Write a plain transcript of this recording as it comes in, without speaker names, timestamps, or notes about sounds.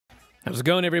How's it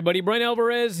going, everybody? Brian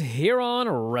Alvarez here on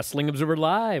Wrestling Observer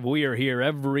Live. We are here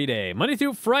every day, Monday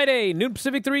through Friday, noon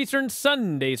Pacific, 3 Eastern,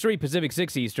 Sunday, 3 Pacific,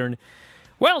 6 Eastern.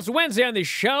 Well, it's Wednesday on the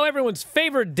show, everyone's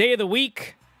favorite day of the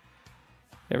week.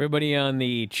 Everybody on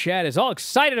the chat is all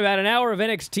excited about an hour of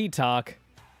NXT talk.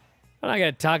 I'm not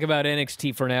going to talk about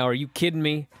NXT for an hour. Are you kidding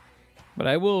me? But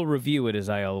I will review it as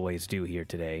I always do here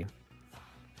today.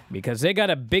 Because they got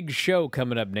a big show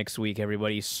coming up next week,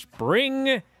 everybody.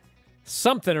 Spring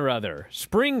something or other.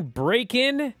 Spring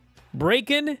break-in?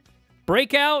 Break-in?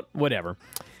 Breakout? Whatever.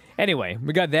 Anyway,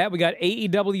 we got that. We got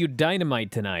AEW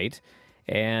Dynamite tonight.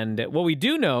 And what we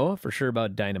do know for sure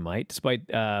about Dynamite, despite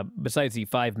besides the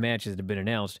 5 matches that have been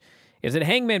announced, is that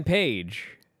Hangman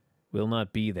Page will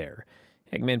not be there.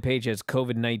 Hangman Page has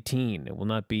COVID-19 and will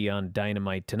not be on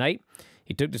Dynamite tonight.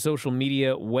 He took to social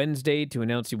media Wednesday to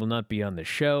announce he will not be on the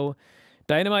show.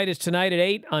 Dynamite is tonight at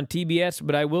 8 on TBS,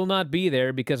 but I will not be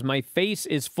there because my face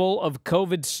is full of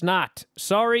COVID snot.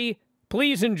 Sorry,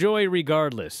 please enjoy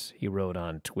regardless, he wrote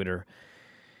on Twitter.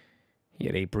 He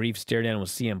had a brief stare down with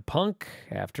CM Punk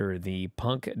after the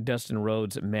Punk-Dustin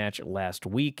Rhodes match last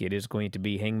week. It is going to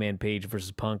be Hangman Page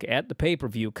versus Punk at the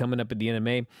pay-per-view coming up at the end of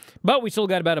May. But we still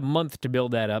got about a month to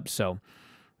build that up, so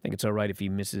I think it's all right if he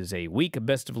misses a week.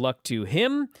 Best of luck to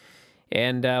him.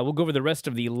 And we'll go over the rest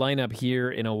of the lineup here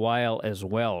in a while as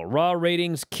well. Raw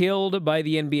ratings killed by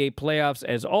the NBA playoffs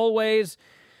as always.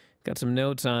 Got some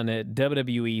notes on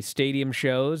WWE stadium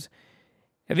shows.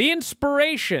 The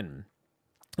inspiration.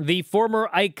 The former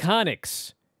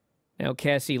Iconics, now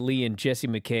Cassie Lee and Jessie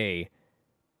McKay,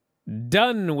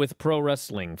 done with pro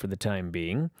wrestling for the time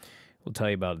being. We'll tell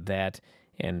you about that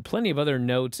and plenty of other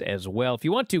notes as well. If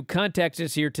you want to contact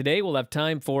us here today, we'll have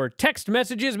time for text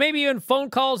messages, maybe even phone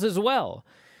calls as well.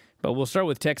 But we'll start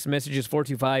with text messages.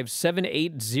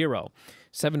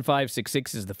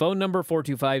 425-780-7566 is the phone number,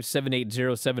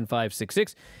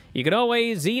 425-780-7566. You can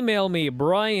always email me,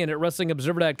 Brian at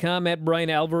WrestlingObserver.com, at Brian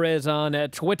Alvarez on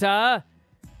Twitter,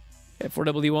 at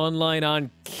 4W Online on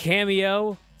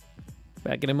Cameo.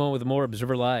 Back in a moment with more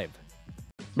Observer Live.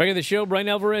 Back at the show, Brian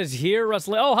Alvarez here,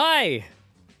 Wrestling. Oh, hi!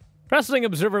 Wrestling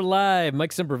Observer Live,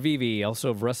 Mike Sempervive,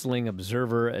 also of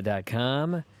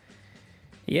WrestlingObserver.com.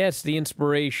 Yes, the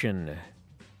inspiration.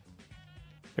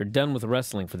 They're done with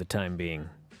wrestling for the time being.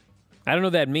 I don't know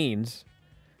what that means,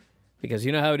 because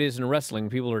you know how it is in wrestling.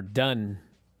 People are done.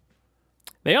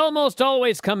 They almost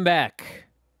always come back.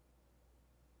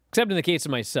 Except in the case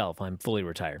of myself, I'm fully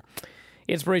retired.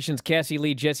 Inspirations Cassie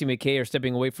Lee, Jessie McKay are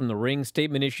stepping away from the ring.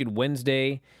 Statement issued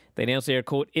Wednesday. They announced they are,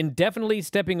 quote, indefinitely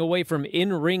stepping away from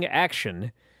in-ring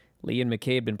action. Lee and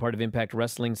McKay have been part of Impact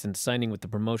Wrestling since signing with the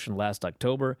promotion last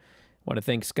October. I want to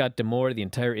thank Scott D'Amore, the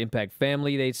entire Impact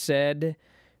family, they said.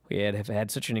 We have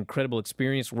had such an incredible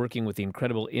experience working with the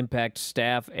incredible Impact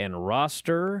staff and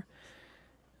roster.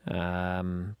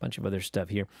 Bunch of other stuff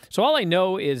here. So all I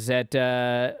know is that,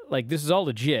 this is all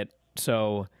legit.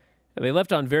 So they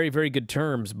left on very, very good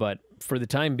terms, but for the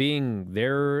time being,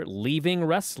 they're leaving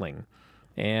wrestling.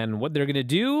 And what they're going to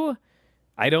do,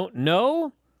 I don't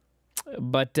know.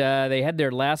 But they had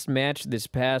their last match this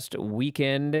past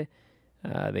weekend.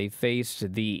 They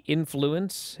faced the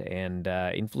Influence, and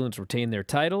Influence retained their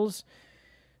titles.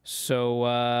 So,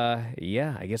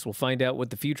 yeah, I guess we'll find out what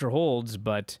the future holds,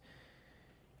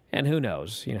 and who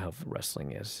knows, you know how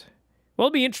wrestling is. Well,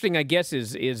 it'll be interesting, I guess,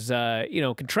 is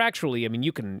contractually, I mean,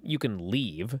 you can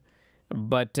leave,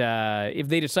 but if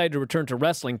they decide to return to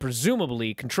wrestling,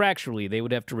 presumably, contractually, they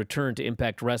would have to return to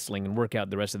Impact Wrestling and work out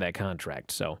the rest of that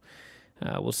contract. So,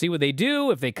 we'll see what they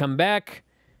do if they come back.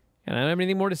 And I don't have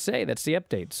anything more to say. That's the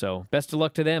update. So, best of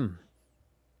luck to them.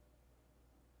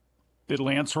 Did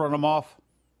Lance run them off?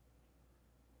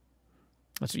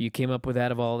 That's what you came up with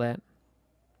out of all that?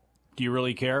 Do you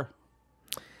really care?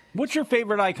 What's your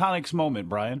favorite Iconics moment,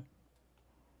 Brian?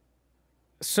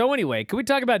 So anyway, can we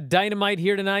talk about Dynamite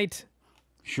here tonight?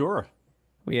 Sure.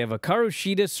 We have Hikaru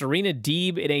Shida, Serena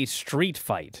Deeb in a street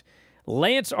fight.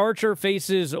 Lance Archer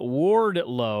faces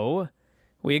Wardlow.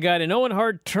 We got an Owen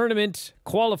Hart tournament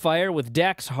qualifier with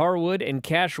Dax Harwood and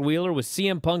Cash Wheeler with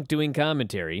CM Punk doing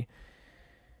commentary.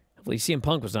 Hopefully CM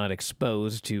Punk was not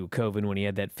exposed to COVID when he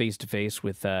had that face-to-face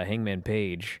with Hangman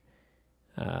Page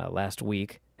last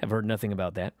week. Have heard nothing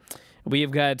about that. We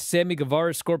have got Sammy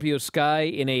Guevara, Scorpio Sky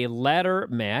in a ladder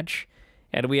match.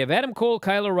 And we have Adam Cole,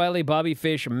 Kyle O'Reilly, Bobby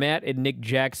Fish, Matt, and Nick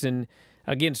Jackson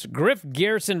against Griff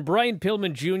Garrison, Brian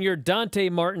Pillman Jr., Dante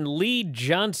Martin, Lee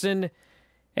Johnson,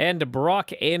 and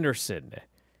Brock Anderson.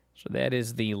 So that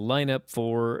is the lineup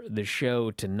for the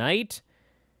show tonight.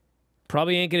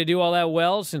 Probably ain't going to do all that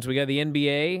well since we got the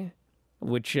NBA,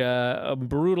 which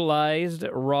brutalized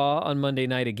Raw on Monday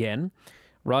night again.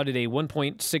 Raw did a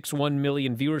 1.61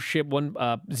 million viewership,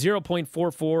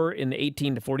 0.44 in the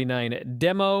 18 to 49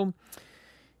 demo.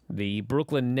 The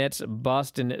Brooklyn Nets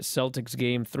Boston Celtics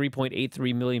game,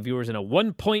 3.83 million viewers and a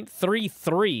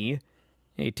 1.33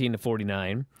 18 to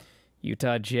 49.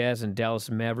 Utah Jazz and Dallas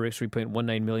Mavericks,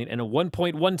 3.19 million and a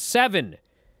 1.17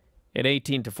 at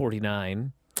 18 to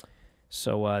 49.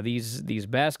 So these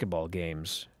basketball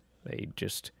games, they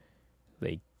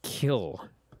kill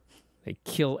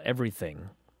everything.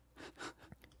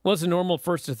 What's the normal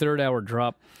first to third hour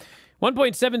drop?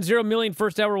 1.70 million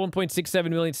first hour, 1.67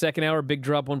 million second hour, big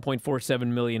drop, 1.47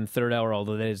 million third hour,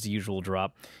 although that is the usual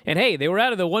drop. And hey, they were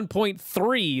out of the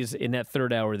 1.3s in that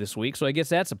third hour this week, so I guess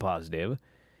that's a positive.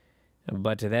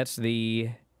 But that's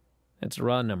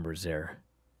raw numbers there.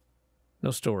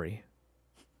 No story.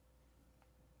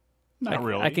 Not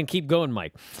really. I can keep going,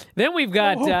 Mike. Then we've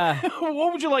got...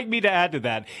 what would you like me to add to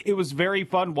that? It was very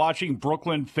fun watching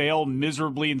Brooklyn fail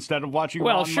miserably instead of watching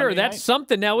Raw on sure, Monday that's night.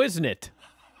 something now, isn't it?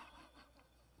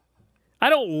 I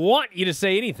don't want you to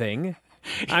say anything.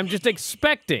 I'm just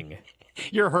expecting.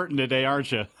 You're hurting today,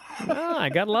 aren't you? No, I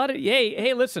got a lot of...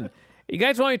 Hey, listen. You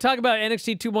guys want me to talk about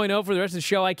NXT 2.0 for the rest of the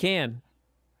show? I can.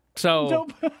 So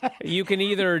you can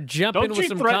either jump in with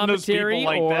some commentary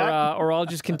or I'll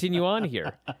just continue on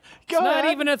here. It's not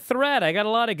even a threat. I got a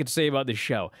lot I could say about this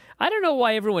show. I don't know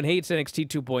why everyone hates NXT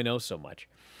 2.0 so much.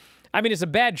 I mean, it's a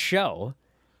bad show,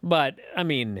 but, I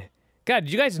mean, God,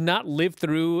 did you guys not live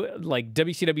through, like,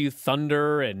 WCW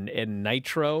Thunder and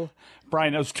Nitro?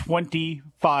 Brian, that was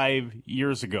 25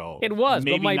 years ago. It was,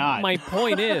 Maybe but not. my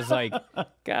point is, like,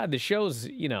 God, the show's,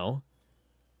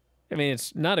 I mean,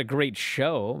 it's not a great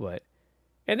show, but...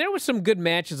 And there were some good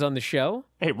matches on the show.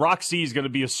 Hey, Roxy's going to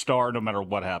be a star no matter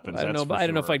what happens. I don't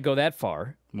know if I'd go that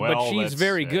far. Well, but she's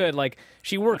very good. Like,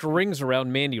 she worked rings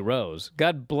around Mandy Rose.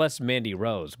 God bless Mandy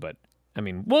Rose, but, I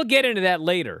mean, we'll get into that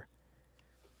later.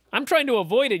 I'm trying to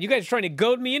avoid it. You guys are trying to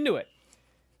goad me into it.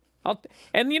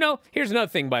 And, here's another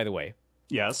thing, by the way.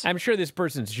 Yes. I'm sure this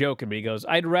person's joking, but he goes,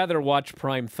 I'd rather watch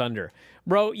Prime Thunder.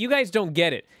 Bro, you guys don't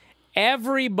get it.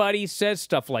 Everybody says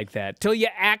stuff like that till you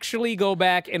actually go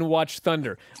back and watch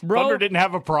Thunder. Bro, Thunder didn't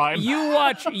have a Prime. You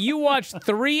watch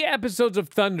 3 episodes of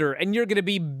Thunder, and you're going to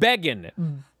be begging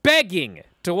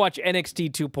to watch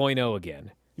NXT 2.0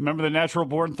 again. Remember the Natural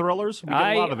Born Thrillers? We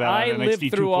got a lot of that on NXT 2.0. I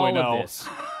lived through all of this.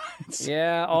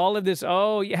 Yeah, all of this.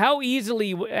 Oh, how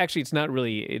easily... Actually, it's not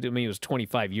really... I mean, it was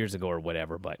 25 years ago or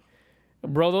whatever, but...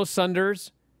 Bro, those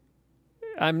Thunders,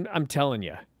 I'm telling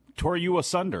you. Tore you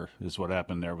asunder is what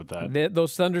happened there with that.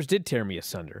 Those Thunders did tear me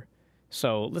asunder.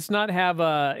 So let's not have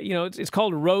it's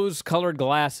called rose-colored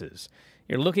glasses.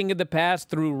 You're looking at the past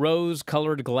through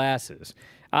rose-colored glasses.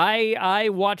 I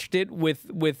watched it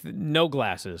with no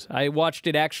glasses. I watched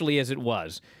it actually as it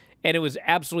was, and it was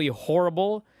absolutely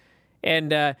horrible.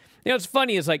 And it's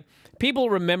funny. It's like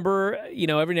people remember,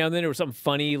 every now and then there was something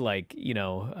funny, like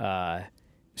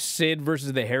Sid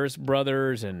versus the Harris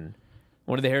brothers, and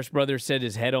one of the Harris brothers said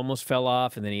his head almost fell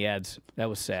off, and then he adds, that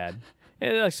was sad.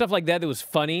 And stuff like that was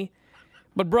funny.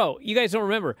 But, bro, you guys don't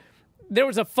remember. There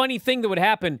was a funny thing that would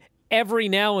happen every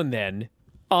now and then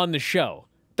on the show.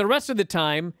 The rest of the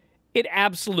time, it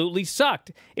absolutely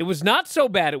sucked. It was not so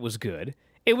bad it was good.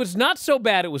 It was not so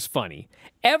bad it was funny.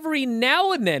 Every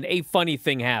now and then a funny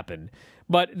thing happened.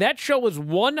 But that show was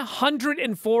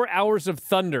 104 hours of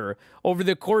Thunder over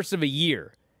the course of a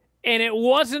year. And it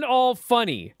wasn't all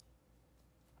funny.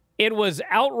 It was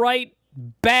outright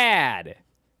bad.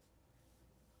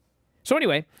 So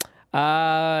anyway,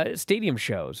 stadium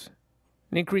shows.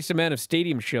 An increased amount of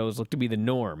stadium shows look to be the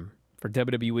norm for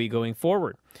WWE going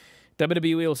forward.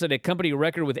 WWE will set a company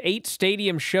record with 8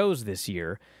 stadium shows this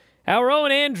year. Our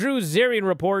own Andrew Zarian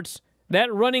reports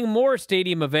that running more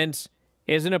stadium events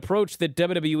is an approach that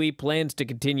WWE plans to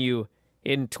continue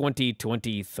in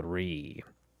 2023.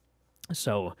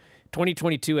 So,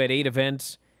 2022 had 8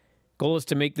 events. Goal is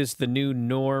to make this the new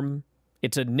norm.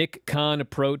 It's a Nick Khan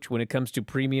approach when it comes to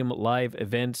premium live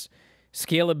events.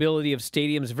 Scalability of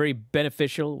stadiums is very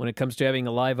beneficial when it comes to having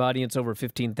a live audience over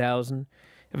 15,000.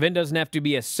 Event doesn't have to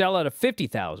be a sellout of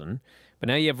 50,000, but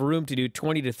now you have room to do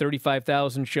 20 to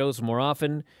 35,000 shows more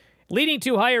often, leading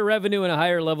to higher revenue and a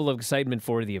higher level of excitement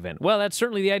for the event. Well, that's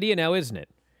certainly the idea now, isn't it?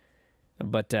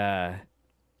 But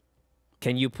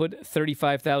can you put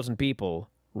 35,000 people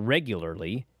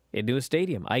regularly into a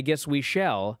stadium? I guess we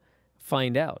shall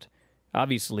find out.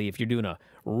 Obviously, if you're doing a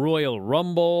Royal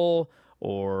Rumble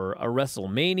or a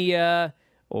WrestleMania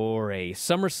or a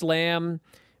SummerSlam,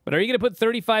 but are you going to put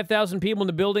 35,000 people in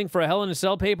the building for a Hell in a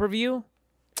Cell pay-per-view?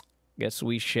 Guess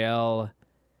we shall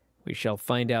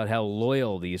find out how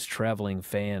loyal these traveling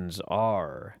fans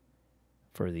are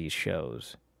for these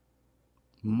shows.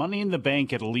 Money in the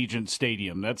Bank at Allegiant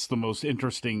Stadium. That's the most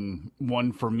interesting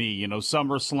one for me. You know,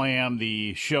 SummerSlam,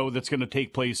 the show that's going to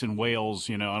take place in Wales,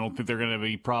 you know, I don't think they're going to have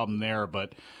any problem there,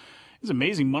 but it's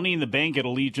amazing. Money in the Bank at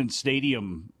Allegiant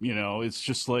Stadium, you know, it's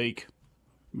just like,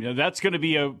 you know, that's going to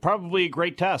be probably a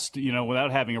great test, you know,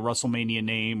 without having a WrestleMania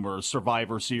name or a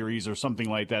Survivor Series or something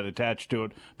like that attached to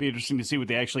it. Be interesting to see what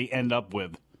they actually end up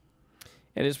with.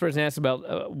 And this person asked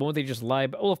about, won't they just lie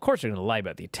about, well, of course they're going to lie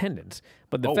about the attendance.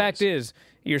 But the fact is,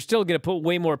 you're still going to put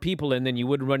way more people in than you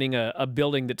would running a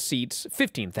building that seats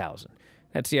 15,000.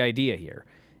 That's the idea here.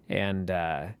 And,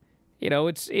 you know,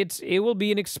 it will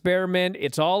be an experiment.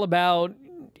 It's all about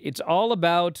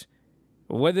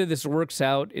whether this works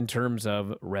out in terms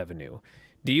of revenue.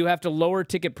 Do you have to lower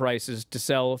ticket prices to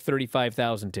sell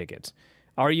 35,000 tickets?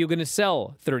 Are you going to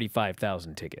sell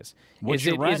 35,000 tickets? Is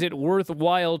it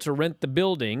worthwhile to rent the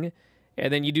building?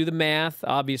 And then you do the math,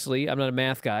 obviously. I'm not a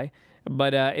math guy.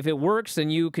 But if it works, then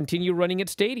you continue running at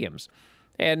stadiums.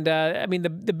 And, I mean, the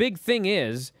big thing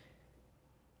is,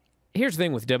 here's the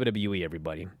thing with WWE,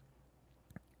 everybody.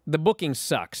 The booking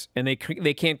sucks, and they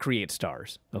can't create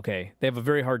stars, okay? They have a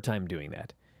very hard time doing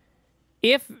that.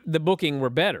 If the booking were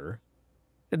better,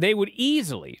 they would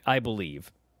easily, I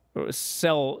believe,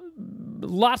 sell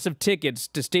lots of tickets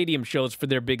to stadium shows for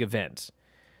their big events.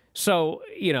 So,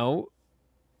 you know,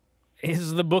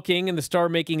 is the booking and the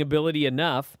star-making ability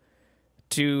enough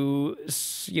to,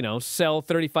 you know, sell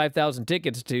 35,000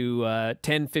 tickets to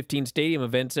 10, 15 stadium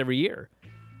events every year?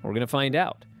 We're going to find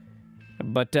out.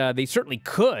 But they certainly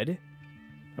could.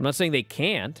 I'm not saying they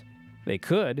can't. They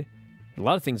could. A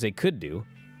lot of things they could do.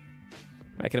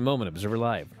 Back in a moment, Observer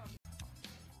Live.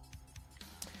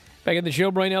 Back at the show,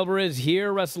 Brian Alvarez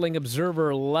here, Wrestling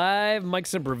Observer Live. Mike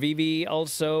Sempervive,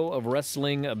 also of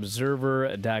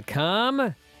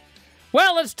WrestlingObserver.com.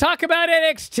 Well, let's talk about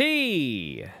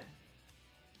NXT.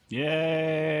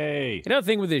 Yay! Another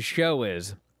thing with this show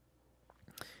is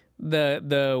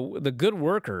the good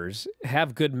workers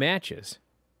have good matches.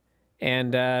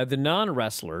 And the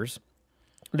non-wrestlers,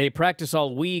 they practice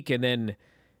all week, and then,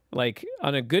 like,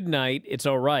 on a good night, it's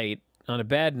all right. On a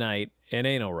bad night, it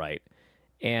ain't all right.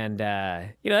 And,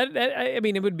 you know, I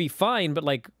mean, it would be fine, but,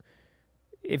 like,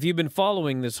 if you've been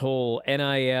following this whole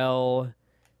NIL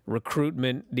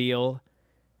recruitment deal,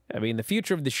 I mean, the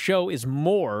future of the show is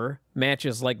more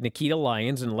matches like Nikita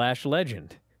Lyons and Lash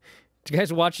Legend. Did you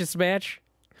guys watch this match?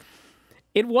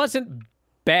 It wasn't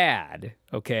bad,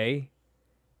 okay?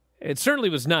 It certainly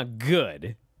was not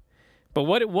good. But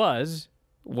what it was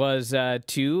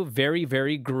two very,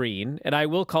 very green, and I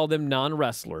will call them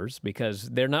non-wrestlers because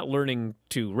they're not learning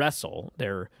to wrestle.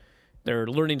 They're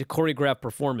learning to choreograph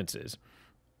performances.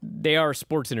 They are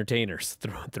sports entertainers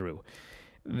through and through.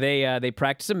 They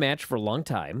practice a match for a long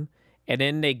time, and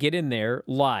then they get in there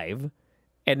live,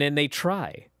 and then they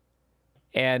try.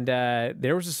 And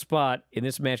there was a spot in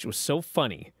this match that was so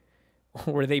funny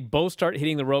where they both start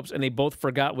hitting the ropes, and they both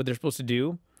forgot what they're supposed to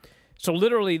do. So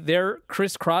literally, they're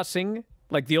crisscrossing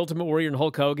like the Ultimate Warrior and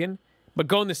Hulk Hogan, but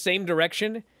go in the same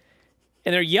direction,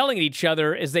 and they're yelling at each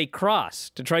other as they cross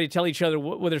to try to tell each other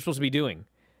what they're supposed to be doing.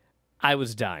 I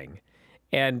was dying.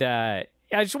 And I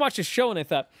just watched the show, and I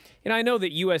thought, you know, I know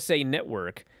that USA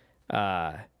Network,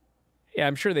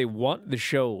 I'm sure they want the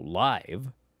show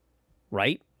live,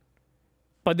 right?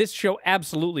 But this show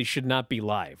absolutely should not be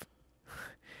live.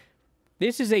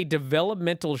 This is a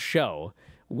developmental show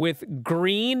with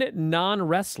green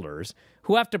non-wrestlers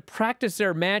who have to practice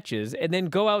their matches and then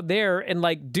go out there and,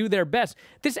 like, do their best.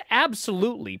 This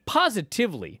absolutely,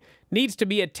 positively needs to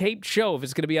be a taped show if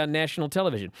it's going to be on national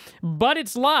television. But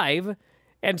it's live,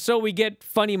 and so we get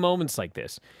funny moments like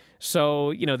this.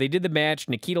 So, you know, they did the match.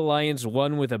 Nikita Lyons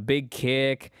won with a big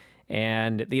kick,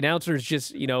 and the announcers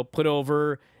just, you know, put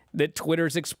over that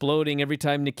Twitter's exploding every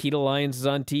time Nikita Lyons is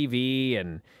on TV,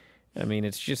 and, I mean,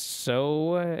 it's just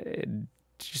so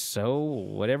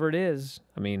whatever it is.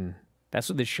 I mean, that's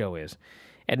what this show is.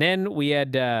 And then we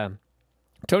had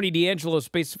Tony D'Angelo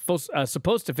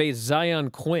supposed to face Zion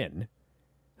Quinn,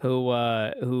 who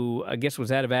I guess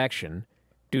was out of action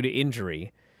due to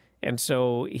injury. And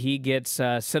so he gets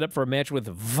set up for a match with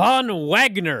Von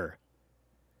Wagner,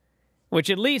 which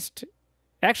at least,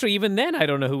 actually, even then, I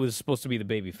don't know who was supposed to be the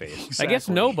babyface. Exactly. I guess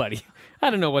nobody. I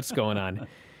don't know what's going on.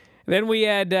 Then we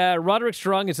had Roderick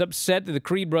Strong is upset that the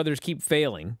Creed brothers keep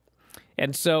failing.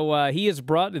 And so he has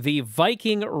brought the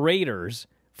Viking Raiders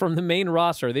from the main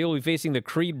roster. They will be facing the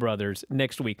Creed brothers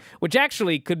next week, which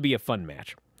actually could be a fun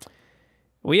match.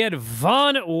 We had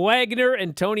Von Wagner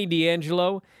and Tony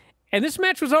D'Angelo, and this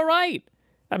match was all right.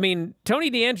 I mean,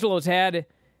 Tony D'Angelo's had,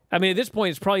 I mean, at this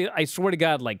point, it's probably, I swear to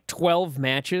God, like 12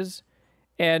 matches.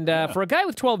 And for a guy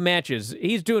with 12 matches,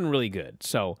 he's doing really good.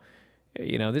 So,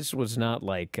 this was not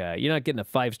like you're not getting a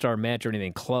 5-star match or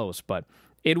anything close, but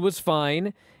it was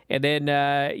fine. And then,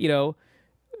 Legado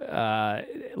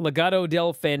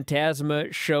del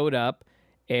Fantasma showed up,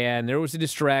 and there was a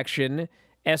distraction.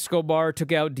 Escobar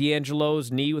took out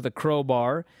D'Angelo's knee with a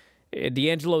crowbar.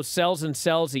 D'Angelo sells and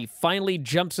sells. He finally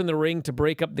jumps in the ring to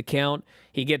break up the count.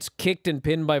 He gets kicked and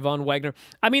pinned by Von Wagner.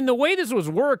 I mean, the way this was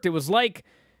worked, it was like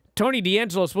Tony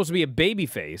D'Angelo was supposed to be a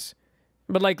babyface.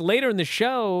 But like later in the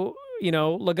show,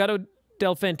 Legado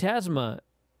del Fantasma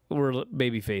were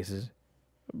babyfaces.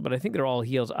 But I think they're all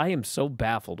heels. I am so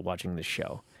baffled watching this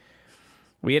show.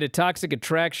 We had a Toxic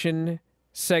Attraction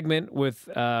segment with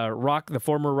the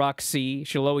former Roxy.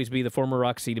 She'll always be the former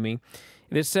Roxy to me.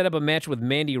 This set up a match with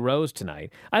Mandy Rose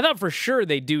tonight. I thought for sure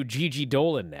they'd do Gigi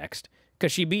Dolan next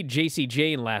because she beat JC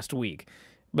Jane last week.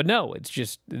 But no, it's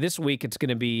just this week it's going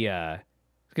to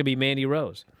be Mandy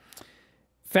Rose.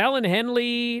 Fallon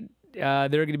Henley, they're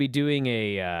going to be doing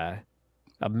a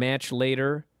match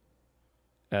later,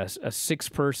 a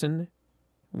 6-person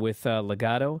with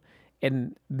Legado.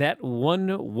 And that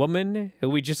one woman who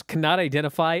we just cannot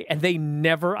identify, and they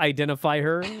never identify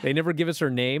her. They never give us her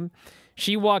name.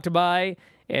 She walked by,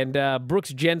 and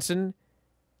Brooks Jensen,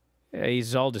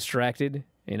 he's all distracted,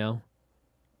 because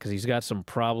he's got some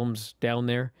problems down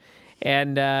there.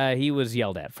 And he was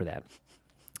yelled at for that.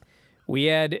 We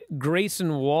had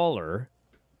Grayson Waller.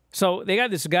 So they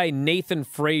got this guy, Nathan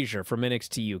Frazier, from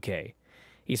NXT UK.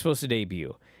 He's supposed to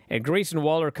debut. And Grayson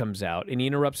Waller comes out, and he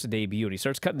interrupts the debut, and he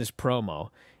starts cutting this promo.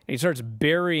 And he starts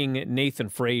burying Nathan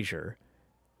Frazier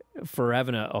for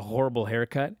having a horrible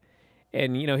haircut.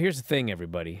 And, here's the thing,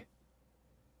 everybody.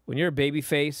 When you're a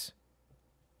babyface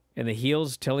and the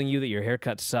heel's telling you that your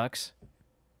haircut sucks,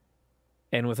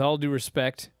 and with all due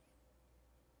respect,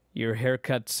 your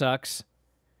haircut sucks,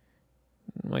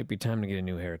 it might be time to get a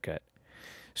new haircut.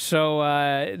 So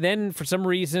then, for some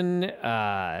reason,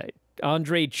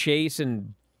 Andre Chase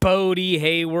and Bodie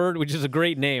Hayward, which is a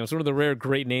great name. It's one of the rare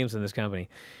great names in this company.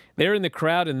 They're in the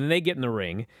crowd, and then they get in the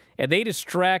ring, and they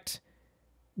distract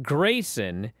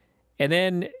Grayson, and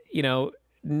then,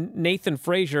 Nathan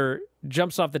Frazier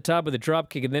jumps off the top with a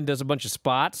dropkick and then does a bunch of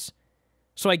spots.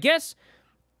 So I guess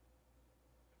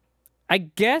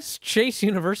Chase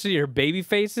University are baby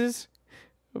faces,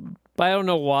 but I don't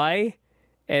know why.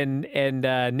 And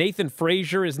Nathan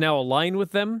Frazier is now aligned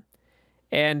with them.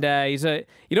 And he's you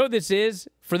know what this is?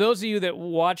 For those of you that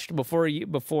watched before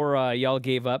y'all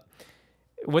gave up,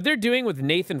 what they're doing with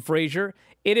Nathan Frazier,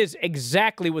 it is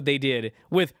exactly what they did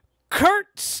with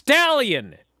Kurt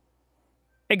Stallion.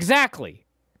 Exactly.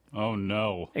 Oh,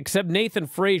 no. Except Nathan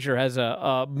Frazier has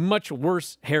a much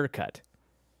worse haircut.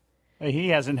 He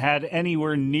hasn't had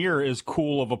anywhere near as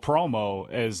cool of a promo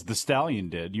as the Stallion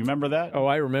did. You remember that? Oh,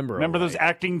 I remember. Remember those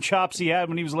acting chops he had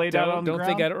when he was laid out on the ground? Don't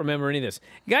think I don't remember any of this.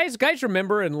 Guys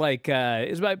remember in it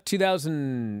was about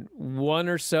 2001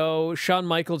 or so, Shawn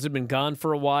Michaels had been gone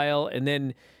for a while, and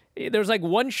then there was like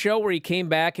one show where he came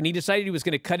back and he decided he was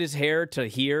going to cut his hair to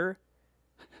here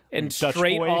and Dutch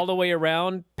straight boy? all the way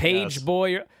around. Page Yes.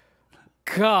 boy.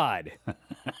 God.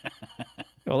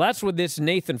 Well, that's what this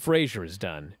Nathan Frazier has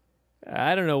done.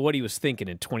 I don't know what he was thinking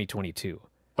in 2022.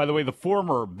 By the way, the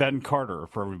former Ben Carter,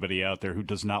 for everybody out there who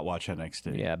does not watch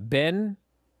NXT. Yeah, Ben,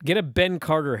 get a Ben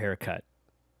Carter haircut,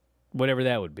 whatever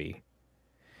that would be.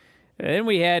 And then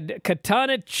we had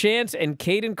Katana Chance and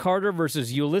Kaden Carter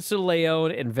versus Yulissa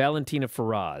Leone and Valentina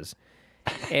Feroz.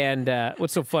 And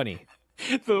what's so funny?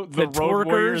 The Road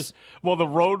Warriors. Well, the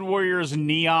Road Warriors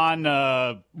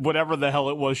neon, whatever the hell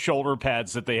it was, shoulder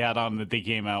pads that they had on that they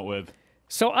came out with.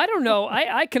 So I don't know.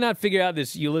 I cannot figure out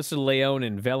this Yulissa Leone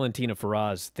and Valentina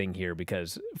Feroz thing here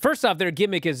because first off, their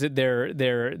gimmick is that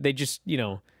they just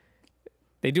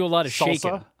they do a lot of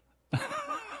shaking.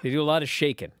 They do a lot of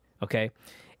shaking. Okay,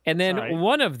 and then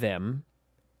one of them,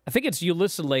 I think it's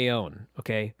Yulissa Leone.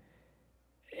 Okay,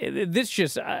 this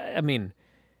just I mean.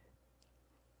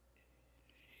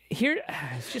 Here,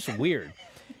 it's just weird.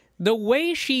 The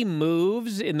way she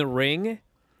moves in the ring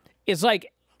is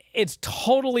like, it's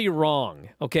totally wrong,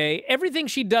 okay? Everything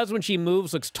she does when she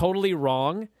moves looks totally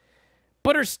wrong,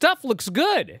 but her stuff looks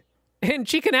good, and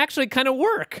she can actually kind of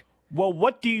work. Well,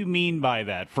 what do you mean by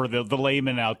that for the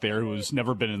layman out there who's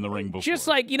never been in the ring before? Just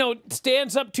like,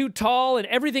 stands up too tall, and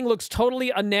everything looks totally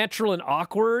unnatural and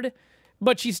awkward,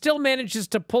 but she still manages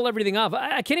to pull everything off.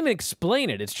 I can't even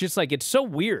explain it. It's just like, it's so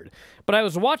weird. But I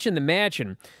was watching the match,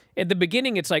 and at the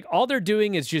beginning, it's like all they're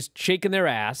doing is just shaking their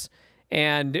ass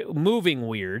and moving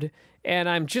weird. And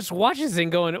I'm just watching this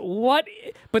thing going, what?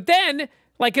 But then,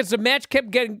 like as the match kept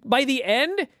getting, by the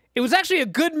end, it was actually a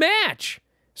good match.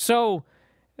 So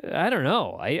I don't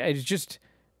know.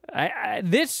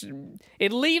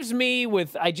 It leaves me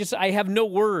with, I have no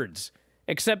words,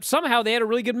 except somehow they had a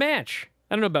really good match.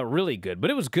 I don't know about really good, but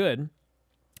it was good.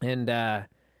 And,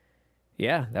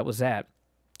 yeah, that was that.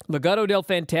 Legado del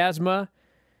Fantasma.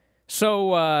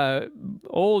 So,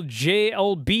 old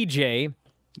BJ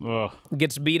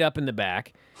gets beat up in the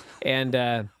back, and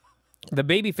the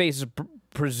babyfaces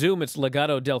presume it's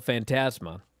Legado del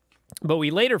Fantasma. But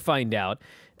we later find out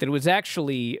that it was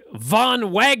actually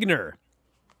Von Wagner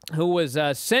who was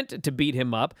sent to beat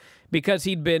him up because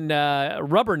he'd been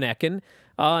rubbernecking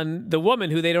on the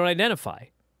woman who they don't identify.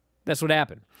 That's what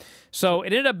happened. So it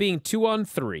ended up being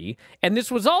 2-on-3, and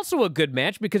this was also a good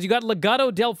match because you got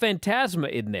Legado del Fantasma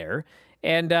in there,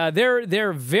 and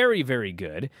they're very, very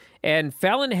good. And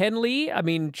Fallon Henley, I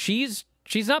mean, she's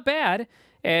not bad,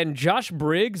 and Josh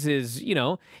Briggs is,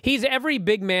 he's every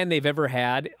big man they've ever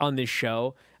had on this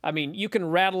show. I mean, you can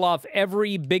rattle off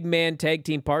every big man tag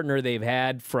team partner they've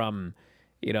had from,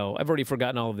 I've already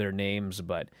forgotten all of their names,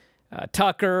 but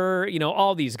Tucker,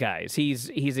 all these guys. He's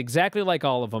exactly like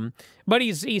all of them, but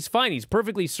he's fine. He's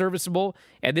perfectly serviceable,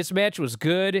 and this match was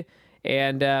good.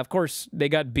 And of course, they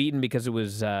got beaten because it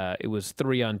was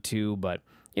 3-on-2, but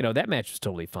that match was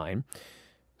totally fine.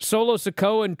 Solo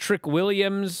Sikoa and Trick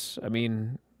Williams, I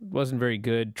mean, wasn't very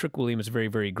good. Trick Williams very,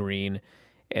 very green.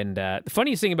 And the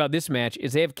funniest thing about this match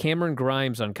is they have Cameron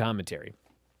Grimes on commentary.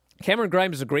 Cameron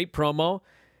Grimes is a great promo.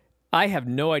 I have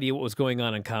no idea what was going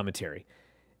on commentary.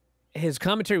 His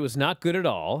commentary was not good at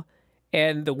all.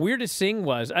 And the weirdest thing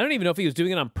was, I don't even know if he was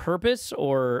doing it on purpose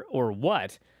or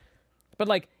what, but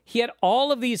like he had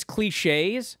all of these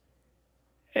cliches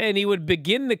and he would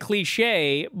begin the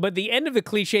cliche, but the end of the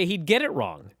cliche, he'd get it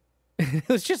wrong. It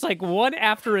was just like one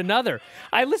after another.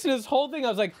 I listened to this whole thing. I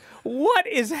was like, what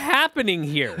is happening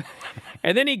here?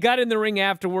 And then he got in the ring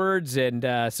afterwards, and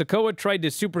Sikoa tried to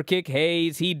super kick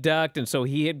Hayes. He ducked, and so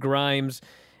he hit Grimes.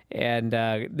 And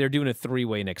they're doing a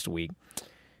 3-way next week.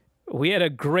 We had a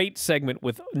great segment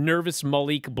with Nervous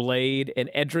Malik Blade and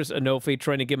Edris Enofe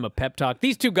trying to give him a pep talk.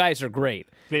 These two guys are great.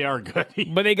 They are good.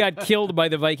 But they got killed by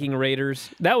the Viking Raiders.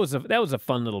 That was a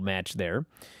fun little match there.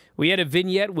 We had a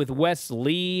vignette with Wes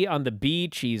Lee on the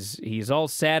beach. He's all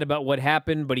sad about what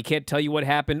happened, but he can't tell you what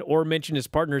happened or mention his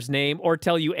partner's name or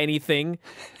tell you anything.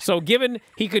 So given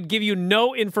he could give you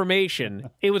no information,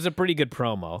 it was a pretty good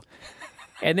promo.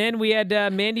 And then we had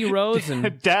Mandy Rose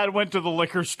and Dad went to the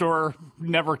liquor store,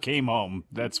 never came home.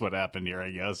 That's what happened here,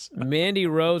 I guess. Mandy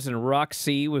Rose and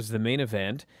Roxy was the main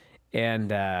event,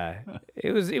 and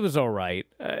it was all right.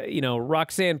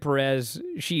 Roxanne Perez,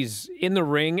 she's in the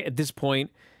ring at this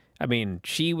point. I mean,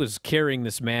 she was carrying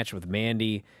this match with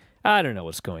Mandy. I don't know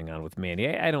what's going on with Mandy.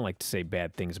 I don't like to say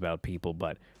bad things about people,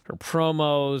 but her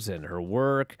promos and her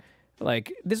work,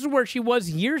 like, this is where she was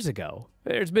years ago.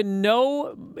 There's been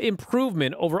no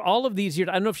improvement over all of these years.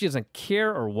 I don't know if she doesn't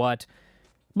care or what,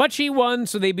 but she won,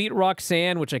 so they beat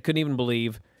Roxanne, which I couldn't even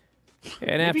believe.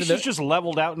 And Maybe she's just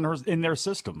leveled out in their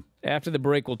system. After the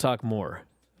break, we'll talk more.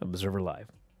 Observer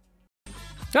Live.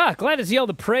 Glad to see all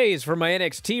the praise for my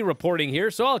NXT reporting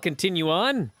here, so I'll continue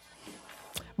on.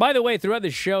 By the way, throughout the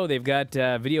show, they've got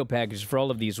video packages for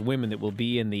all of these women that will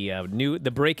be in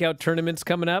the breakout tournaments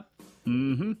coming up.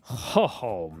 Mm-hmm.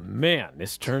 Oh, man,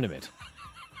 this tournament.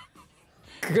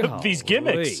 These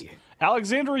gimmicks.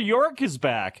 Alexandra York is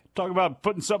back. Talk about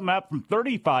putting something out from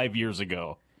 35 years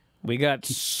ago. We got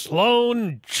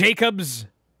Sloane Jacobs.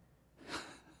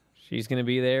 She's going to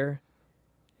be there.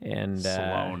 And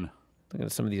Sloane. Look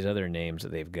at some of these other names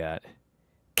that they've got.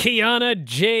 Kiana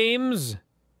James.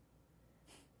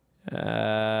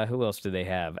 Who else do they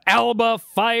have? Alba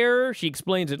Fire. She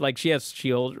explains it like she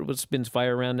spins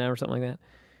fire around now or something like that.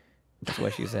 That's why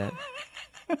she's that.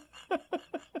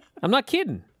 I'm not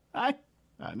kidding. I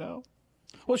know.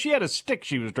 Well, she had a stick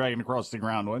she was dragging across the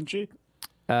ground, wasn't she?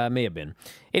 May have been.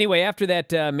 Anyway, after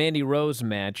that Mandy Rose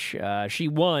match, she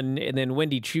won, and then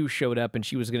Wendy Chu showed up, and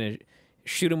she was going to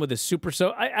shoot him with a super.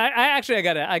 So I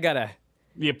gotta.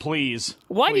 Yeah, please.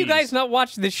 Why do you guys not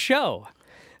watch this show?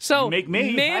 So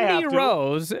Mandy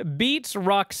Rose beats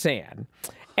Roxanne.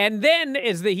 And then,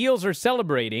 as the heels are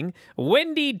celebrating,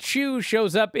 Wendy Chu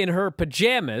shows up in her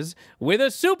pajamas with a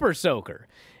super soaker.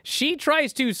 She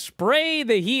tries to spray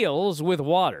the heels with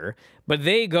water, but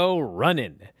they go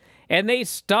running. And they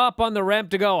stop on the ramp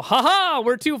to go, ha-ha,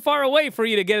 we're too far away for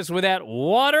you to get us with that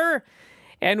water.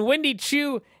 And Wendy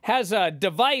Chu has a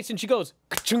device, and she goes,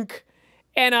 ka-chunk,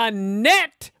 and a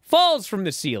net falls from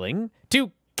the ceiling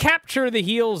to capture the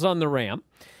heels on the ramp.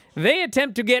 They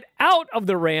attempt to get out of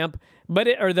the ramp, but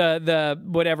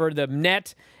the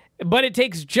net, but it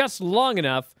takes just long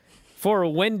enough for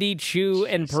Wendy Chu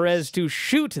and Perez to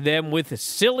shoot them with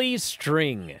silly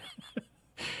string.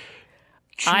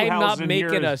 I'm not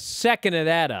making a second of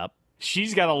that up.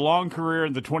 She's got a long career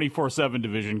in the 24/7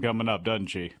 division coming up, doesn't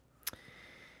she?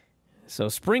 So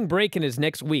Spring Breakin' is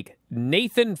next week.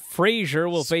 Nathan Frazier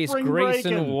will face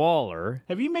Grayson Waller.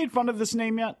 Have you made fun of this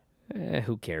name yet?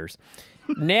 Who cares?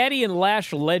 Natty and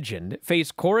Lash Legend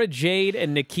face Cora Jade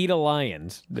and Nikita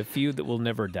Lyons, the feud that will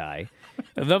never die.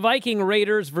 The Viking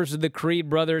Raiders versus the Creed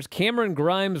Brothers. Cameron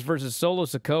Grimes versus Solo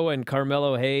Sikoa and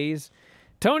Carmelo Hayes.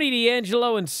 Tony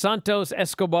D'Angelo and Santos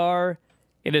Escobar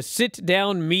in a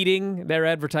sit-down meeting. They're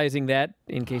advertising that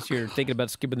in case you're thinking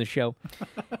about skipping the show.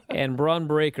 And Braun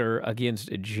Breaker against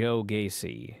Joe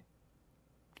Gacy.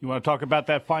 You want to talk about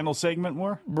that final segment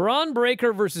more? Braun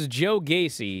Breaker versus Joe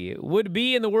Gacy would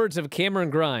be, in the words of Cameron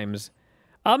Grimes,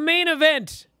 a main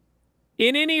event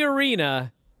in any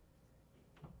arena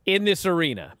in this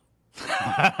arena.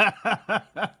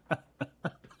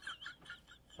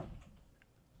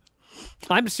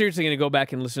 I'm seriously going to go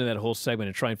back and listen to that whole segment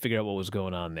and try and figure out what was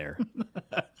going on there.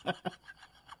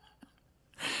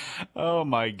 Oh,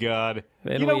 my God.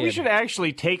 Then we should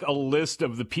actually take a list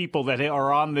of the people that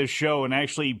are on this show and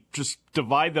actually just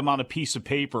divide them on a piece of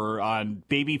paper on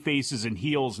baby faces and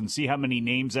heels and see how many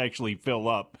names actually fill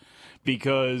up.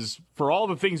 Because for all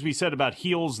the things we said about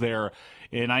heels there,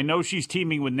 and I know she's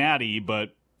teaming with Natty,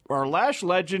 but are Lash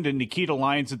Legend and Nikita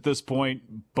Lyons at this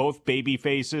point both baby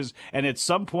faces? And at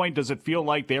some point, does it feel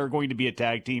like they are going to be a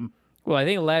tag team? Well, I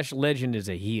think Lash Legend is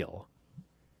a heel.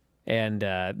 And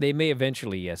they may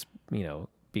eventually,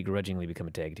 begrudgingly become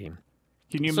a tag team.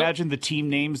 Can you imagine the team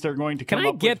names they're going to come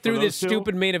up with? Can I get through this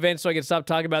stupid main event so I can stop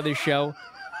talking about this show?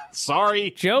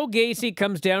 Sorry. Joe Gacy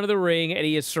comes down to the ring, and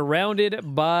he is surrounded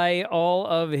by all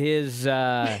of his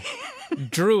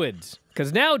druids.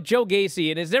 Because now Joe Gacy,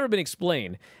 and it's never been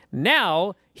explained,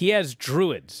 now he has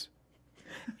druids.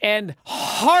 And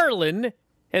Harlan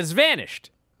has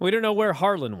vanished. We don't know where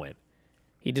Harlan went.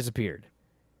 He disappeared.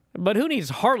 But who needs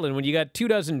Harlan when you got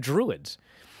 24 druids?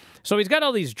 So he's got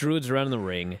all these druids around in the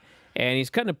ring, and he's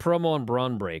cutting a promo on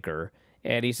Braun Breaker,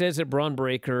 and he says that Braun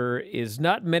Breaker is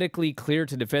not medically clear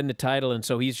to defend the title, and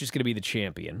so he's just going to be the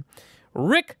champion.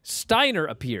 Rick Steiner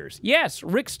appears. Yes,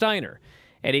 Rick Steiner.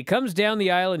 And he comes down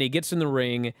the aisle, and he gets in the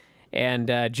ring, and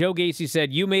Joe Gacy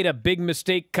said, "You made a big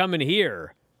mistake coming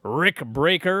here, Rick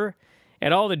Breaker."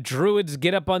 And all the druids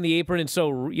get up on the apron, and so,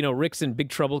 Rick's in big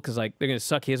trouble because, they're going to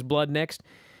suck his blood next.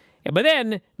 But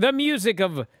then the music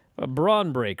of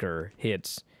Braun Breaker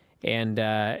hits, and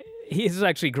he's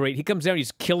actually great. He comes down,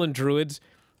 he's killing druids.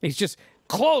 He's just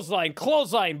clothesline,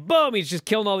 boom! He's just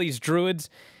killing all these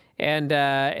druids, and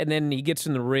then he gets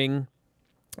in the ring,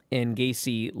 and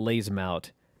Gacy lays him out,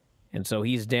 and so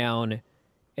he's down,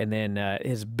 and then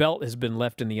his belt has been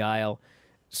left in the aisle.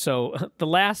 So the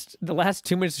last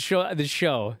 2 minutes of the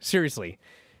show, seriously.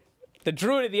 The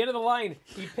druid at the end of the line,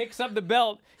 he picks up the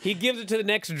belt, he gives it to the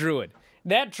next druid.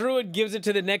 That druid gives it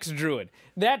to the next druid.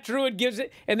 That druid gives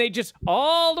it, and they just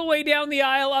all the way down the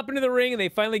aisle up into the ring, and they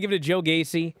finally give it to Joe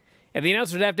Gacy. And the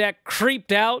announcers after that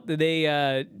creeped out that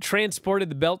they transported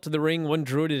the belt to the ring one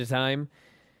druid at a time.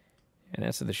 And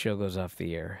that's how the show goes off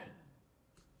the air.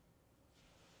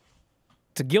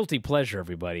 It's a guilty pleasure,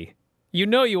 everybody. You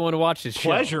know you want to watch this show.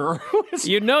 Pleasure?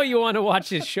 You know you want to watch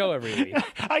this show every week.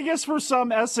 I guess for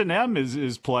some, S&M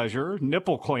is pleasure.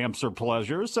 Nipple clamps are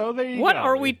pleasure, so there you go. What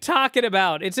are we talking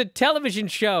about? It's a television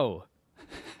show.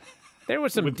 There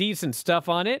was some decent stuff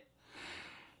on it.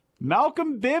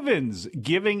 Malcolm Bivens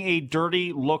giving a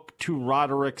dirty look to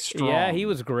Roderick Strong. Yeah, he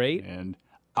was great. And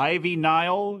Ivy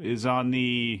Nile is on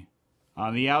the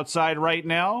outside right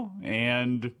now,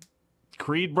 and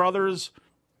Creed Brothers...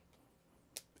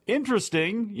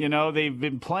 Interesting, they've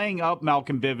been playing up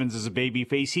Malcolm Bivens as a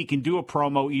babyface. He can do a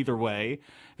promo either way.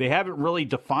 They haven't really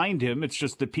defined him. It's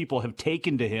just that people have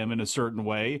taken to him in a certain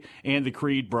way, and the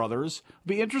Creed brothers. It'll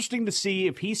be interesting to see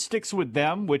if he sticks with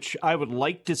them, which I would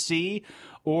like to see,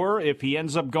 or if he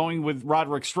ends up going with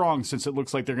Roderick Strong, since it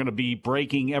looks like they're going to be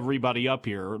breaking everybody up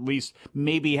here, or at least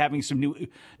maybe having some new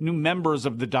members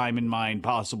of the Diamond Mine,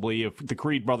 possibly, if the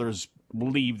Creed brothers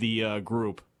leave the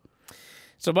group.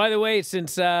 So, by the way,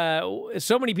 since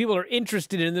so many people are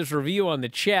interested in this review on the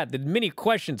chat, that many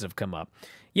questions have come up.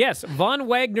 Yes, Von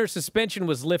Wagner's suspension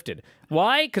was lifted.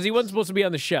 Why? Because he wasn't supposed to be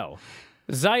on the show.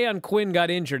 Zion Quinn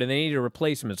got injured, and they needed a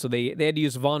replacement, so they had to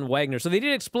use Von Wagner. So they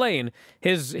did explain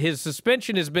his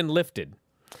suspension has been lifted,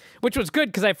 which was good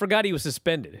because I forgot he was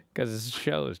suspended, because this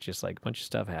show is just like a bunch of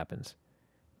stuff happens.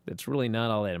 It's really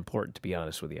not all that important, to be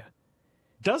honest with you.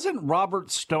 Doesn't Robert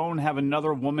Stone have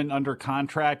another woman under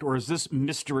contract, or is this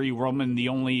mystery woman the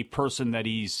only person that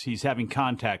he's having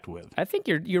contact with? I think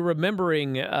you're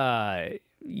remembering,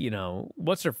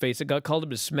 what's her face? It got called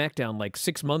up to SmackDown like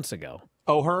 6 months ago.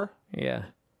 Oh, her? Yeah.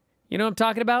 You know what I'm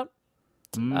talking about?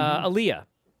 Aaliyah.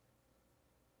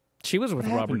 She was with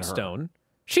Robert Stone.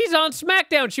 She's on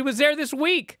SmackDown. She was there this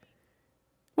week.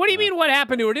 What do you mean what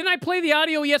happened to her? Didn't I play the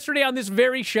audio yesterday on this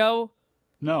very show?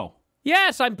 No.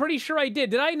 Yes, I'm pretty sure I did.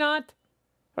 Did I not?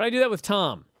 Or did I do that with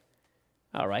Tom?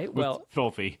 All right, well.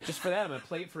 Filthy. Just for that, I'm going to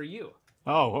play it for you.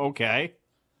 Oh, okay.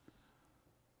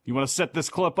 You want to set this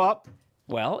clip up?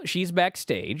 Well, she's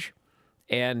backstage,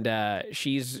 and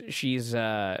she's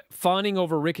fawning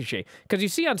over Ricochet. Because you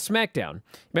see on SmackDown,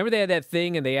 remember they had that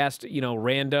thing, and they asked,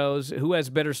 randos, who has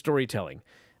better storytelling,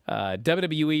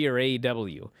 WWE or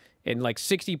AEW? And like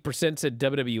 60% said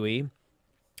WWE.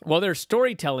 Well, their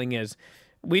storytelling is,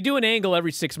 we do an angle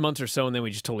every 6 months or so, and then we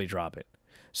just totally drop it.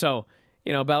 So,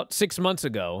 about 6 months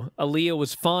ago, Aaliyah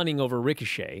was fawning over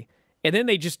Ricochet, and then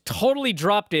they just totally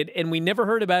dropped it, and we never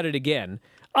heard about it again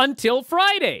until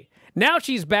Friday. Now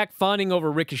she's back fawning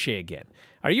over Ricochet again.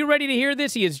 Are you ready to hear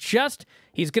this? He's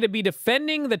going to be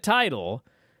defending the title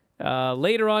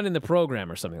later on in the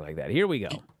program or something like that. Here we go.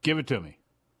 Give it to me.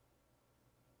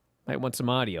 Might want some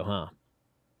audio, huh?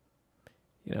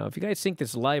 If you guys think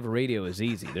this live radio is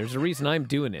easy, there's a reason I'm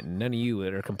doing it, and none of you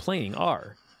that are complaining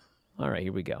are. All right,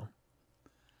 here we go.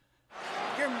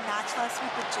 Your match last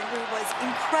week with Jinder was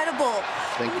incredible.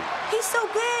 Thank you. He's so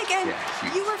big, and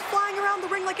Yeah, you were flying around the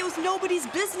ring like it was nobody's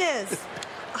business.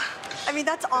 I mean,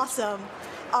 that's awesome.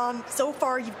 So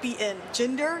far, you've beaten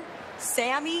Jinder,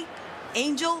 Sammy,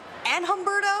 Angel, and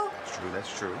Humberto.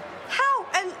 That's true. How?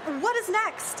 And what is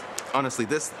next? Honestly,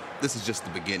 this is just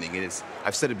the beginning. It is.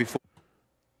 I've said it before.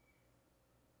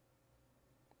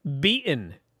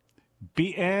 Beaten.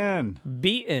 Beaten.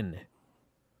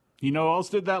 You know who else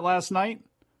did that last night?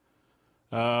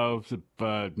 Not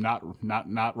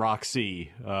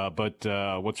Roxy, but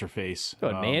what's her face?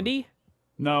 What, Mandy?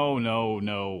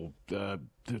 No.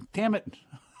 Damn it.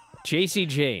 JC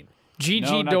Jane.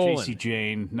 Gigi no, not Dolan. JC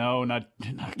Jane. No, not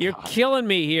You're God. killing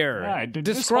me here. Yeah,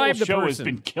 Describe this the whole show person.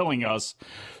 has been killing us.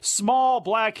 Small,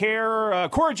 black hair.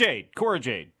 Cora Jade. Cora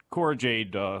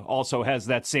Jade also has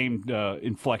that same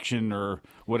inflection or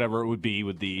whatever it would be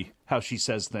with how she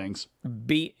says things.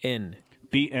 Beaten.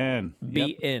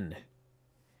 Yep.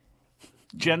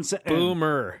 Jensen.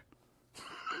 Boomer.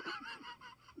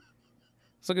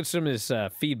 Let's look at some of this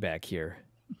feedback here.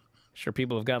 Sure,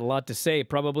 people have got a lot to say,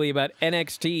 probably about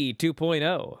NXT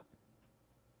 2.0.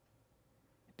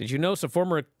 Did you know some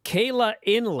former Kayla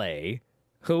Inlay,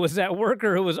 who was that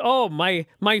worker who was, my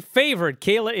favorite,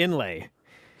 Kayla Inlay.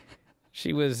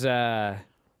 She was,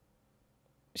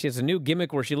 she has a new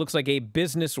gimmick where she looks like a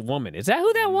businesswoman. Is that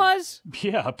who that was?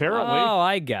 Yeah, apparently. Oh,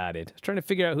 I got it. I was trying to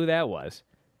figure out who that was.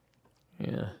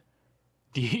 Yeah.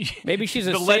 Maybe she's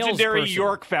a the legendary salesperson.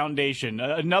 York Foundation.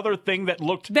 Another thing that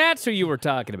looked. That's who you were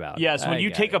talking about. Yes, when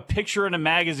you take a picture in a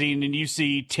magazine and you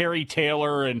see Terry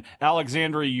Taylor and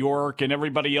Alexandra York and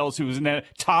everybody else who was in that,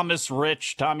 Tommy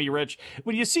Rich.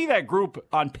 When you see that group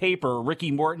on paper,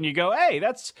 Ricky Morton, you go, hey,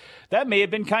 that may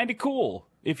have been kind of cool.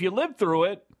 If you lived through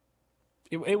it,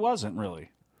 it wasn't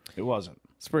really. It wasn't.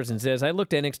 This person says, I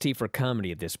looked NXT for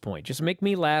comedy at this point. Just make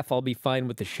me laugh, I'll be fine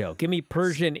with the show. Give me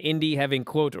Persian Indy having,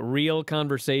 quote, real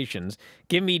conversations.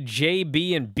 Give me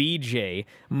JB and BJ,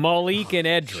 Malik and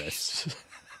Edris.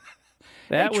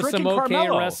 That was Trick some and okay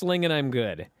Carmelo. wrestling, and I'm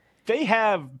good. They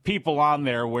have people on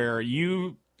there where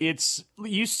you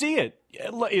see it.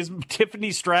 Is Tiffany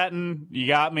Stratton, you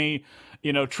got me.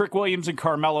 Trick Williams and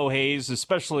Carmelo Hayes,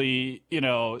 especially,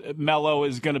 Mello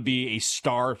is going to be a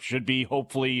star, should be,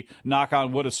 hopefully, knock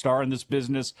on wood, a star in this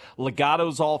business.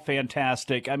 Legato's all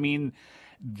fantastic. I mean,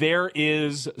 there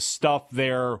is stuff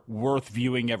there worth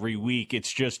viewing every week.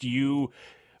 It's just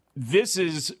this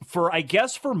is, for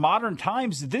modern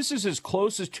times, this is as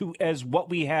close as what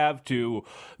we have to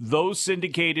those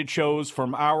syndicated shows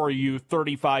from our youth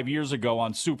 35 years ago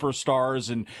on Superstars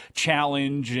and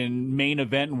Challenge and Main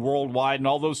Event and Worldwide and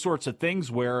all those sorts of things,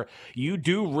 where you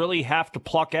do really have to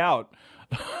pluck out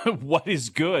what is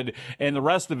good, and the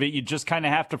rest of it you just kind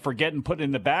of have to forget and put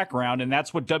in the background, and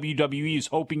that's what WWE is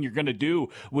hoping you're going to do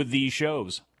with these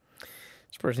shows.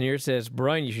 This person here says,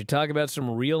 Brian, you should talk about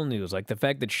some real news, like the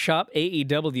fact that Shop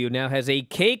AEW now has a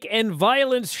Cake and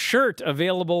Violence shirt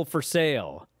available for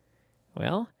sale.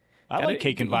 Well, I like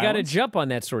Cake and Violence. You got to jump on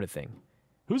that sort of thing.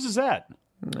 Whose is that?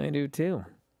 I do too.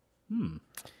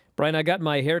 Brian, I got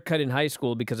my hair cut in high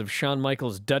school because of Shawn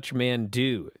Michaels' Dutch Man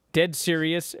Do. Dead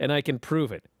serious, and I can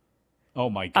prove it. Oh,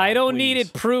 my God. I don't please. need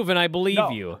it proven. I believe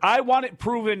No, you. I want it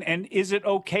proven, and is it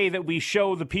okay that we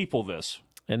show the people this?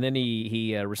 And then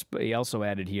he also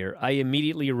added here, I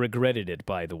immediately regretted it,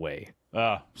 by the way.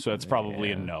 So that's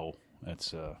probably a no.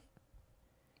 That's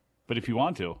But if you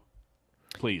want to,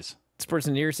 please. This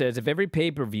person here says, if every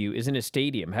pay-per-view is in a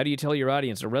stadium, how do you tell your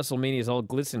audience that WrestleMania is all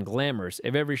glitz and glamorous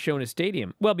if every show in a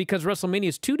stadium? Well, because WrestleMania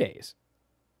is 2 days.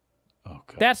 Oh,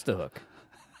 God. That's the hook.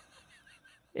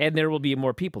 And there will be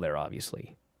more people there,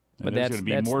 obviously. But there's going to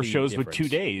be more shows with 2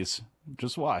 days.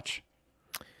 Just watch.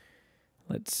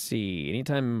 Let's see.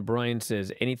 Anytime Brian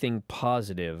says anything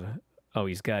positive, oh,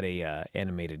 he's got a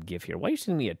animated GIF here. Why are you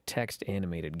sending me a text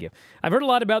animated GIF? I've heard a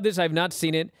lot about this. I've not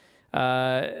seen it.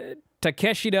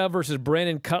 Takeshita versus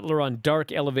Brandon Cutler on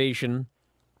Dark Elevation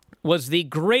was the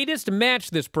greatest match,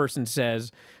 this person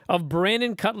says, of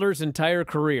Brandon Cutler's entire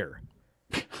career.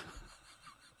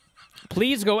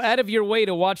 Please go out of your way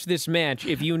to watch this match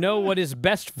if you know what is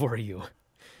best for you.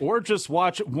 Or just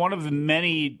watch one of the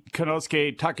many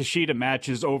Konosuke Takeshita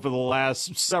matches over the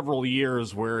last several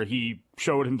years where he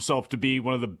showed himself to be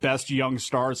one of the best young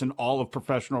stars in all of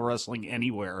professional wrestling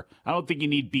anywhere. I don't think you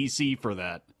need BC for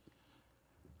that.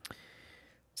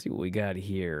 Let's see what we got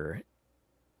here.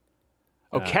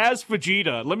 Oh, Kaz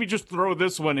Fujita. Let me just throw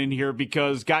this one in here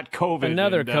because got COVID.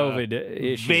 Another COVID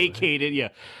issue. Vacated, yeah.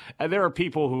 And there are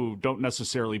people who don't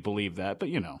necessarily believe that, but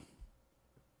you know.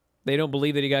 They don't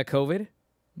believe that he got COVID?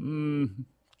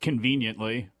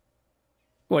 Conveniently.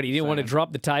 What, he didn't want to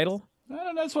drop the title?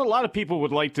 That's what a lot of people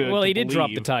would like to Well, he to did drop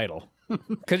the believe. title.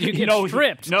 Because you get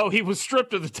stripped. No, he was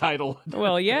stripped of the title.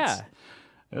 Well, yeah.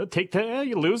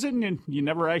 You lose it, and you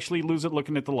never actually lose it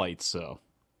looking at the lights, so.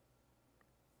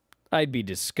 I'd be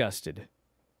disgusted.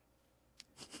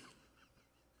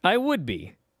 I would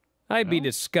be. I'd be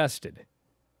disgusted.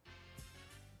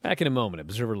 Back in a moment,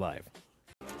 Observer Live.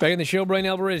 Back in the show, Brian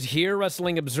Alvarez here,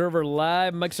 Wrestling Observer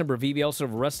Live. Mike Sempervive, also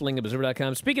of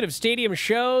WrestlingObserver.com. Speaking of stadium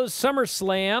shows,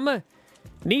 SummerSlam,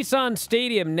 Nissan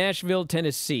Stadium, Nashville,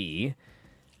 Tennessee.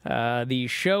 The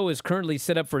show is currently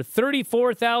set up for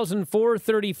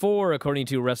 34,434, according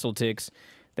to WrestleTix.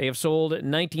 They have sold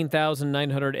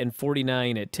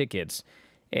 19,949 tickets.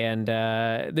 And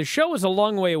the show is a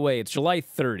long way away. It's July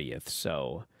 30th,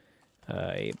 so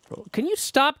April. Can you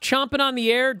stop chomping on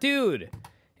the air? Dude,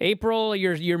 April,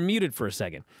 you're muted for a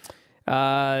second.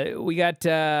 We got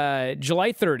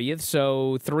July 30th,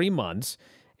 so 3 months.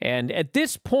 And at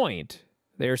this point,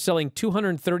 they're selling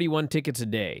 231 tickets a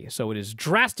day. So it is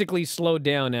drastically slowed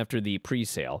down after the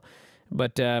pre-sale.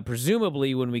 But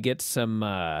presumably when we get some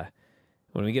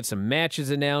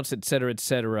matches announced, et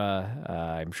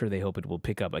cetera, I'm sure they hope it will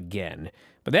pick up again.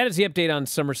 But that is the update on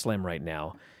SummerSlam right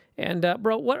now. And,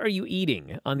 bro, what are you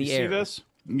eating on the air?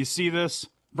 You see this,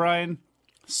 Brian?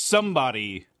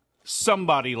 Somebody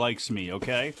likes me,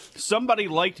 okay? Somebody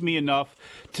liked me enough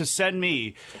to send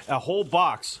me a whole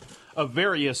box of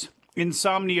various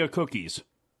insomnia cookies.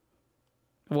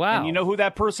 Wow. And you know who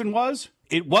that person was?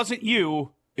 It wasn't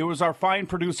you. It was our fine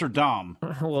producer, Dom,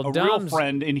 well, a real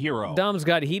friend and hero. Dom's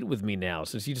got heat with me now,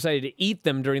 since he decided to eat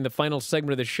them during the final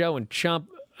segment of the show and chomp.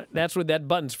 That's what that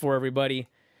button's for, everybody.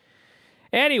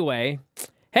 Anyway,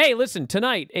 hey, listen,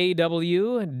 tonight,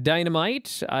 AEW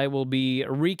Dynamite. I will be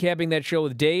recapping that show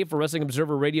with Dave for Wrestling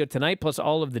Observer Radio tonight, plus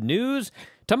all of the news.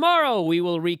 Tomorrow, we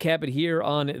will recap it here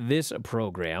on this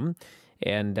program.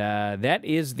 And that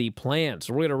is the plan.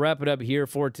 So we're going to wrap it up here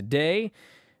for today.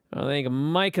 I think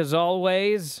Mike, as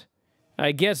always.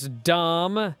 I guess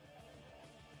Dom.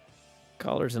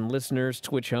 Callers and listeners,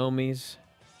 Twitch homies.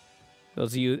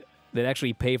 Those of you that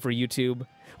actually pay for YouTube.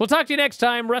 We'll talk to you next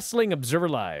time. Wrestling Observer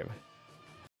Live.